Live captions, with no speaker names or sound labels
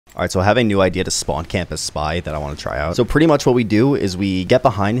Alright, so I have a new idea to spawn camp as Spy that I want to try out. So pretty much what we do is we get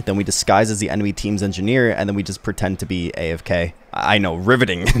behind, then we disguise as the enemy team's engineer, and then we just pretend to be AFK. I know,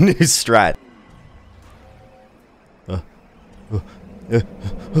 riveting new strat.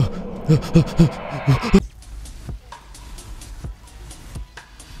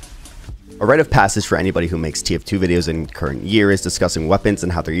 A rite of passage for anybody who makes TF2 videos in current year is discussing weapons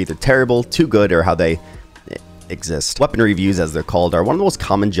and how they're either terrible, too good, or how they exist. Weapon reviews, as they're called, are one of the most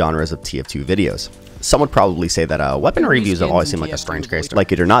common genres of TF2 videos. Some would probably say that weapon reviews have always seemed like a strange case.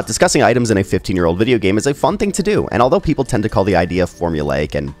 Like it or not, discussing items in a 15-year-old video game is a fun thing to do, and although people tend to call the idea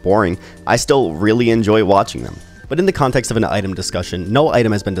formulaic and boring, I still really enjoy watching them. But in the context of an item discussion, no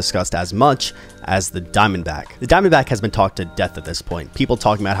item has been discussed as much as the Diamondback. The Diamondback has been talked to death at this point, people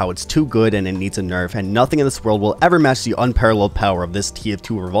talking about how it's too good and it needs a nerf, and nothing in this world will ever match the unparalleled power of this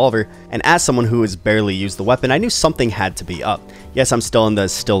TF2 revolver, and as someone who has barely used the weapon, I knew something had to be up. Yes, I'm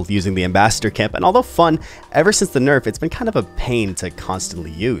still using the ambassador camp, and although fun, ever since the nerf, it's been kind of a pain to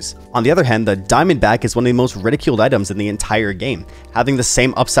constantly use. On the other hand, the Diamondback is one of the most ridiculed items in the entire game. Having the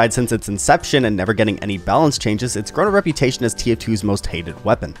same upside since its inception and never getting any balance changes, it's grown a reputation as TF2's most hated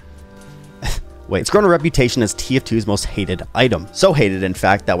weapon. It's grown a reputation as TF2's most hated item. So hated, in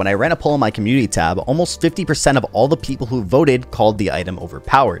fact, that when I ran a poll on my community tab, almost 50% of all the people who voted called the item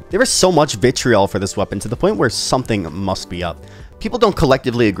overpowered. There is so much vitriol for this weapon to the point where something must be up. People don't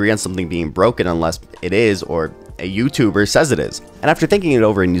collectively agree on something being broken unless it is, or a YouTuber says it is. And after thinking it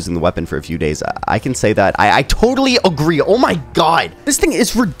over and using the weapon for a few days, I can say that I totally agree. Oh my god, this thing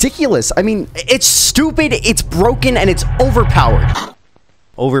is ridiculous. I mean, it's stupid, it's broken, and it's overpowered.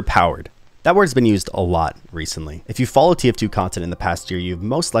 Overpowered. That word's been used a lot recently. If you follow TF2 content in the past year, you've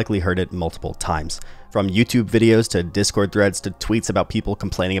most likely heard it multiple times. From YouTube videos to Discord threads to tweets about people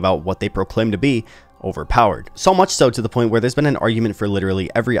complaining about what they proclaim to be overpowered. So much so to the point where there's been an argument for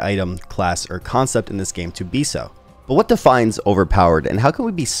literally every item, class, or concept in this game to be so. But what defines overpowered, and how can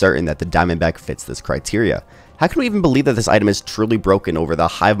we be certain that the Diamondback fits this criteria? How can we even believe that this item is truly broken over the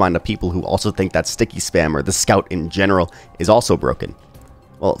hive mind of people who also think that sticky spam or the scout in general is also broken?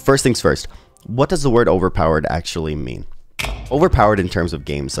 Well, first things first, what does the word overpowered actually mean? Overpowered in terms of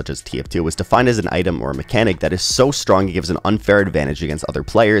games such as TF2 is defined as an item or a mechanic that is so strong it gives an unfair advantage against other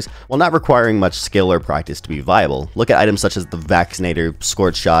players while not requiring much skill or practice to be viable. Look at items such as the Vaccinator,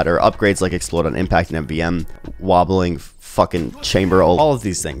 Scorched Shot, or upgrades like Explode on Impact and MVM, Wobbling, fucking Chamber, all of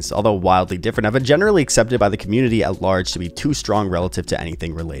these things, although wildly different, have been generally accepted by the community at large to be too strong relative to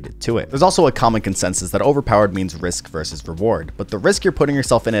anything related to it. There's also a common consensus that overpowered means risk versus reward, but the risk you're putting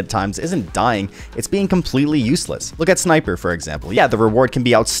yourself in at times isn't dying, it's being completely useless. Look at Sniper, for example. Yeah, the reward can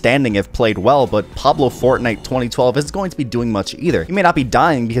be outstanding if played well, but Pablo Fortnite 2012 isn't going to be doing much either. He may not be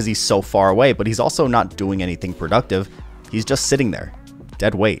dying because he's so far away, but he's also not doing anything productive. He's just sitting there,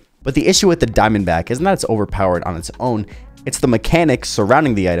 dead weight. But the issue with the Diamondback isn't that it's overpowered on its own, it's the mechanics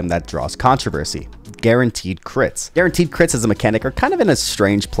surrounding the item that draws controversy. Guaranteed crits. Guaranteed crits as a mechanic are kind of in a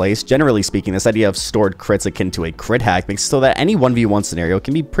strange place. Generally speaking, this idea of stored crits akin to a crit hack makes it so that any 1v1 scenario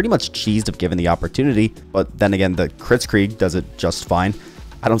can be pretty much cheesed if given the opportunity, but then again, the Kritzkrieg does it just fine.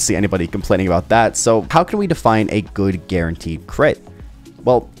 I don't see anybody complaining about that, so how can we define a good guaranteed crit?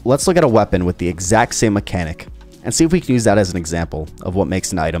 Well, let's look at a weapon with the exact same mechanic and see if we can use that as an example of what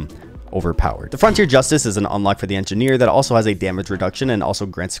makes an item overpowered. The Frontier Justice is an unlock for the engineer that also has a damage reduction and also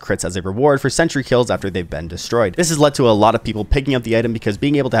grants crits as a reward for sentry kills after they've been destroyed. This has led to a lot of people picking up the item because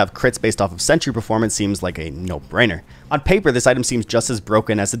being able to have crits based off of sentry performance seems like a no-brainer. On paper, this item seems just as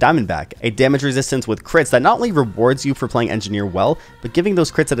broken as the Diamondback, a damage resistance with crits that not only rewards you for playing engineer well, but giving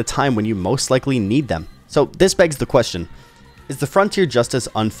those crits at a time when you most likely need them. So this begs the question, is the Frontier Justice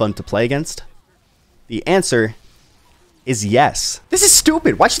unfun to play against? The answer is yes. This is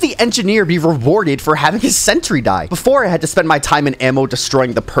stupid. Why should the engineer be rewarded for having his sentry die? Before, I had to spend my time and ammo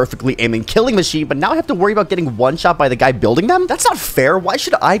destroying the perfectly aiming killing machine, but now I have to worry about getting one shot by the guy building them? That's not fair. Why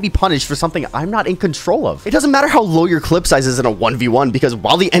should I be punished for something I'm not in control of? It doesn't matter how low your clip size is in a 1v1 because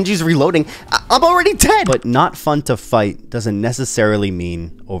while the engine's reloading, I'm already dead. But not fun to fight doesn't necessarily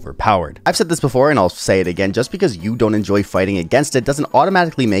mean overpowered. I've said this before and I'll say it again, just because you don't enjoy fighting against it doesn't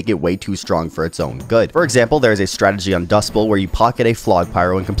automatically make it way too strong for its own good. For example, there is a strategy on Dust Bowl where you pocket a Flog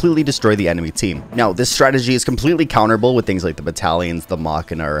Pyro and completely destroy the enemy team. Now, this strategy is completely counterable with things like the Battalions, the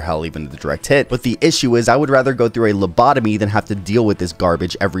Machina, or hell, even the direct hit, but the issue is I would rather go through a lobotomy than have to deal with this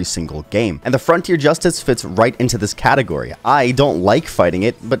garbage every single game. And the Frontier Justice fits right into this category. I don't like fighting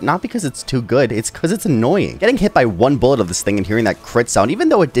it, but not because it's too good, it's because it's annoying. Getting hit by one bullet of this thing and hearing that crit sound, even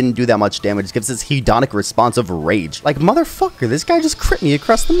though how it didn't do that much damage, it gives this hedonic response of rage. Like, motherfucker, this guy just crit me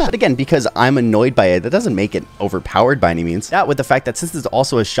across the map. But again, because I'm annoyed by it, that doesn't make it overpowered by any means. That with the fact that since it's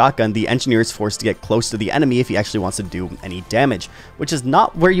also a shotgun, the engineer is forced to get close to the enemy if he actually wants to do any damage, which is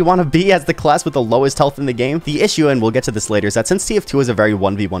not where you want to be as the class with the lowest health in the game. The issue, and we'll get to this later, is that since TF2 is a very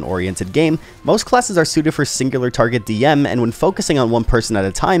 1v1 oriented game, most classes are suited for singular target DM, and when focusing on one person at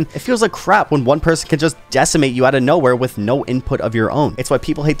a time, it feels like crap when one person can just decimate you out of nowhere with no input of your own. It's why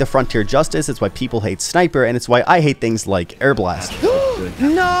people hate the Frontier Justice, it's why people hate Sniper, and it's why I hate things like Air Blast.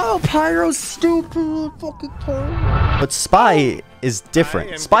 No, Pyro's stupid, fucking Pyro. But Spy is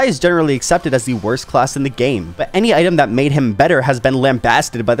different. Spy is generally accepted as the worst class in the game, but any item that made him better has been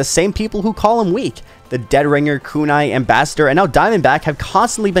lambasted by the same people who call him weak. The Dead Ringer, Kunai, Ambassador, and now Diamondback have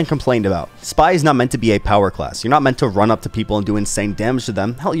constantly been complained about. Spy is not meant to be a power class. You're not meant to run up to people and do insane damage to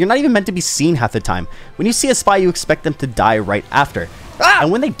them. Hell, you're not even meant to be seen half the time. When you see a Spy, you expect them to die right after.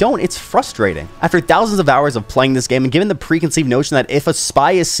 And when they don't, it's frustrating. After thousands of hours of playing this game and given the preconceived notion that if a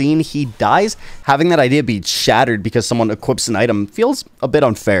Spy is seen, he dies, having that idea be shattered because someone equips an item feels a bit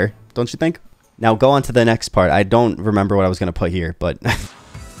unfair, don't you think? Now go on to the next part. I don't remember what I was going to put here, but...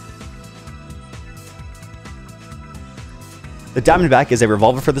 The Diamondback is a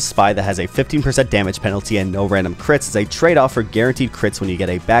revolver for the Spy that has a 15% damage penalty and no random crits as a trade-off for guaranteed crits when you get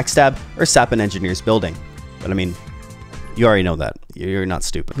a backstab or sap an engineer's building. But I mean... you already know that. You're not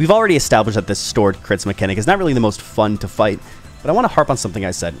stupid. We've already established that this stored crits mechanic is not really the most fun to fight, but I want to harp on something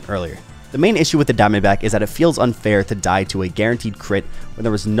I said earlier. The main issue with the Diamondback is that it feels unfair to die to a guaranteed crit when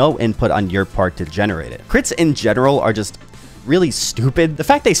there was no input on your part to generate it. Crits in general are just really stupid. The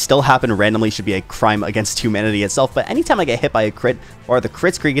fact they still happen randomly should be a crime against humanity itself, but anytime I get hit by a crit or the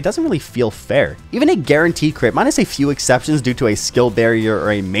crit streak, it doesn't really feel fair. Even a guaranteed crit, minus a few exceptions due to a skill barrier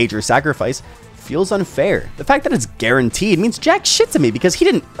or a major sacrifice, feels unfair. The fact that it's guaranteed means jack shit to me because he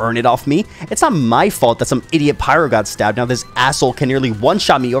didn't earn it off me. It's not my fault that some idiot pyro got stabbed. Now this asshole can nearly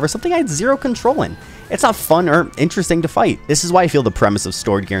one-shot me over something I had zero control in. It's not fun or interesting to fight. This is why I feel the premise of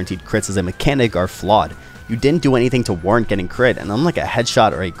stored guaranteed crits as a mechanic are flawed. You didn't do anything to warrant getting crit, and unlike a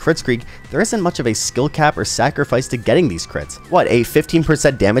headshot or a crit streak, there isn't much of a skill cap or sacrifice to getting these crits. What, a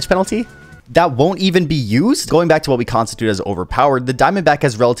 15% damage penalty? That won't even be used? Going back to what we constitute as overpowered, the Diamondback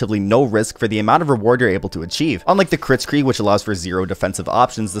has relatively no risk for the amount of reward you're able to achieve. Unlike the crit screen, which allows for zero defensive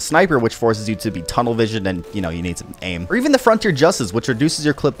options, the Sniper, which forces you to be tunnel visioned and, you need some aim, or even the Frontier Justice, which reduces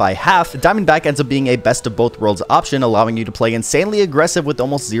your clip by half, the Diamondback ends up being a best of both worlds option, allowing you to play insanely aggressive with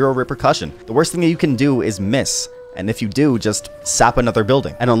almost zero repercussion. The worst thing that you can do is miss. And if you do, just sap another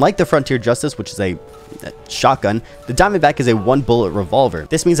building. And unlike the Frontier Justice, which is a shotgun, the Diamondback is a one-bullet revolver.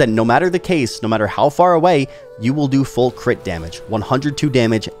 This means that no matter the case, no matter how far away, you will do full crit damage, 102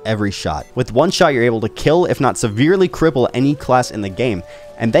 damage every shot. With one shot, you're able to kill, if not severely cripple, any class in the game.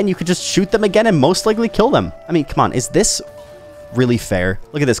 And then you could just shoot them again and most likely kill them. I mean, come on, is this really fair?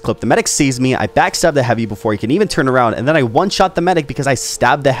 Look at this clip. The medic sees me, I backstab the heavy before he can even turn around, and then I one-shot the medic because I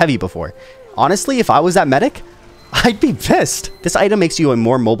stabbed the heavy before. Honestly, if I was that medic, I'd be pissed. This item makes you a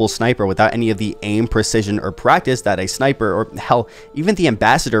more mobile sniper without any of the aim, precision, or practice that a sniper, or hell, even the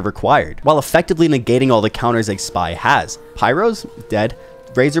Ambassador required, while effectively negating all the counters a Spy has. Pyros? Dead.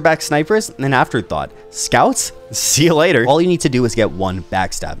 Razorback snipers? An afterthought. Scouts? See you later. All you need to do is get one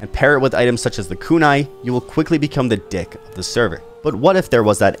backstab, and pair it with items such as the kunai, you will quickly become the dick of the server. But what if there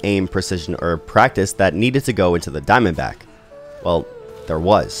was that aim, precision, or practice that needed to go into the Diamondback? Well, there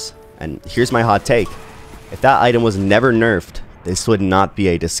was. And here's my hot take. If that item was never nerfed, this would not be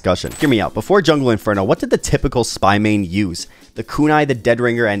a discussion. Hear me out. Before Jungle Inferno, what did the typical Spy main use? The kunai, the Dead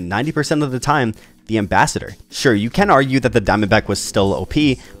Ringer, and 90% of the time, the Ambassador. Sure, you can argue that the Diamondback was still OP,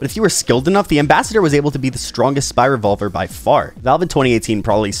 but if you were skilled enough, the Ambassador was able to be the strongest Spy revolver by far. Valve in 2018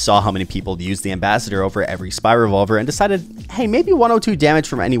 probably saw how many people used the Ambassador over every Spy revolver and decided, hey, maybe 102 damage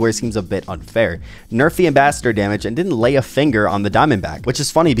from anywhere seems a bit unfair. Nerf the Ambassador damage and didn't lay a finger on the Diamondback, which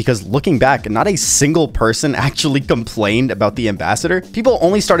is funny because looking back, not a single person actually complained about the Ambassador. People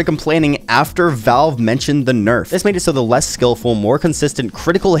only started complaining after Valve mentioned the nerf. This made it so the less skillful, more consistent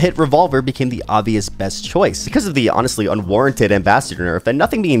critical hit revolver became the obvious best choice. Because of the honestly unwarranted Ambassador nerf and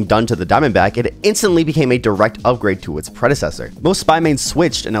nothing being done to the Diamondback, it instantly became a direct upgrade to its predecessor. Most Spy mains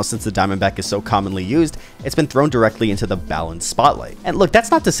switched, and now since the Diamondback is so commonly used, it's been thrown directly into the balanced spotlight. And look, that's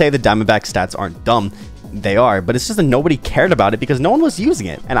not to say the Diamondback stats aren't dumb. They are, but it's just that nobody cared about it because no one was using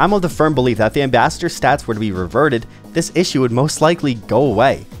it. And I'm of the firm belief that if the Ambassador stats were to be reverted, this issue would most likely go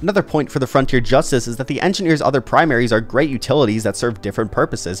away. Another point for the Frontier Justice is that the Engineer's other primaries are great utilities that serve different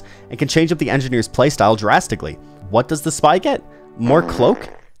purposes and can change up the Engineer's playstyle drastically. What does the Spy get? More cloak?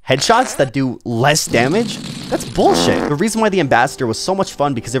 Headshots that do less damage? That's bullshit. The reason why the Ambassador was so much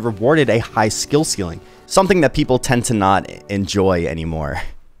fun because it rewarded a high skill ceiling, something that people tend to not enjoy anymore,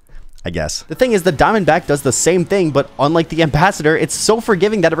 I guess. The thing is, the Diamondback does the same thing, but unlike the Ambassador, it's so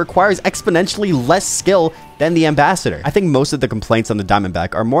forgiving that it requires exponentially less skill than the Ambassador. I think most of the complaints on the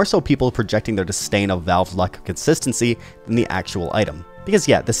Diamondback are more so people projecting their disdain of Valve's lack of consistency than the actual item. Because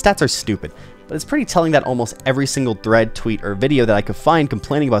yeah, the stats are stupid, but it's pretty telling that almost every single thread, tweet, or video that I could find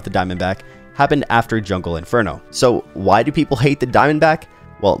complaining about the Diamondback happened after Jungle Inferno. So why do people hate the Diamondback?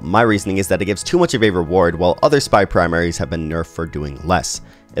 Well, my reasoning is that it gives too much of a reward while other spy primaries have been nerfed for doing less.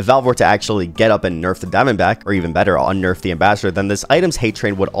 If Valve were to actually get up and nerf the Diamondback, or even better, unnerf the Ambassador, then this item's hate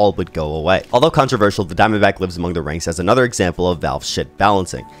train would go away. Although controversial, the Diamondback lives among the ranks as another example of Valve's shit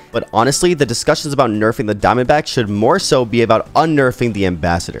balancing. But honestly, the discussions about nerfing the Diamondback should more so be about unnerfing the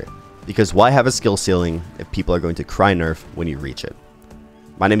Ambassador. Because why have a skill ceiling if people are going to cry nerf when you reach it?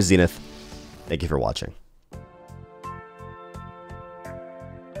 My name is Zenith. Thank you for watching.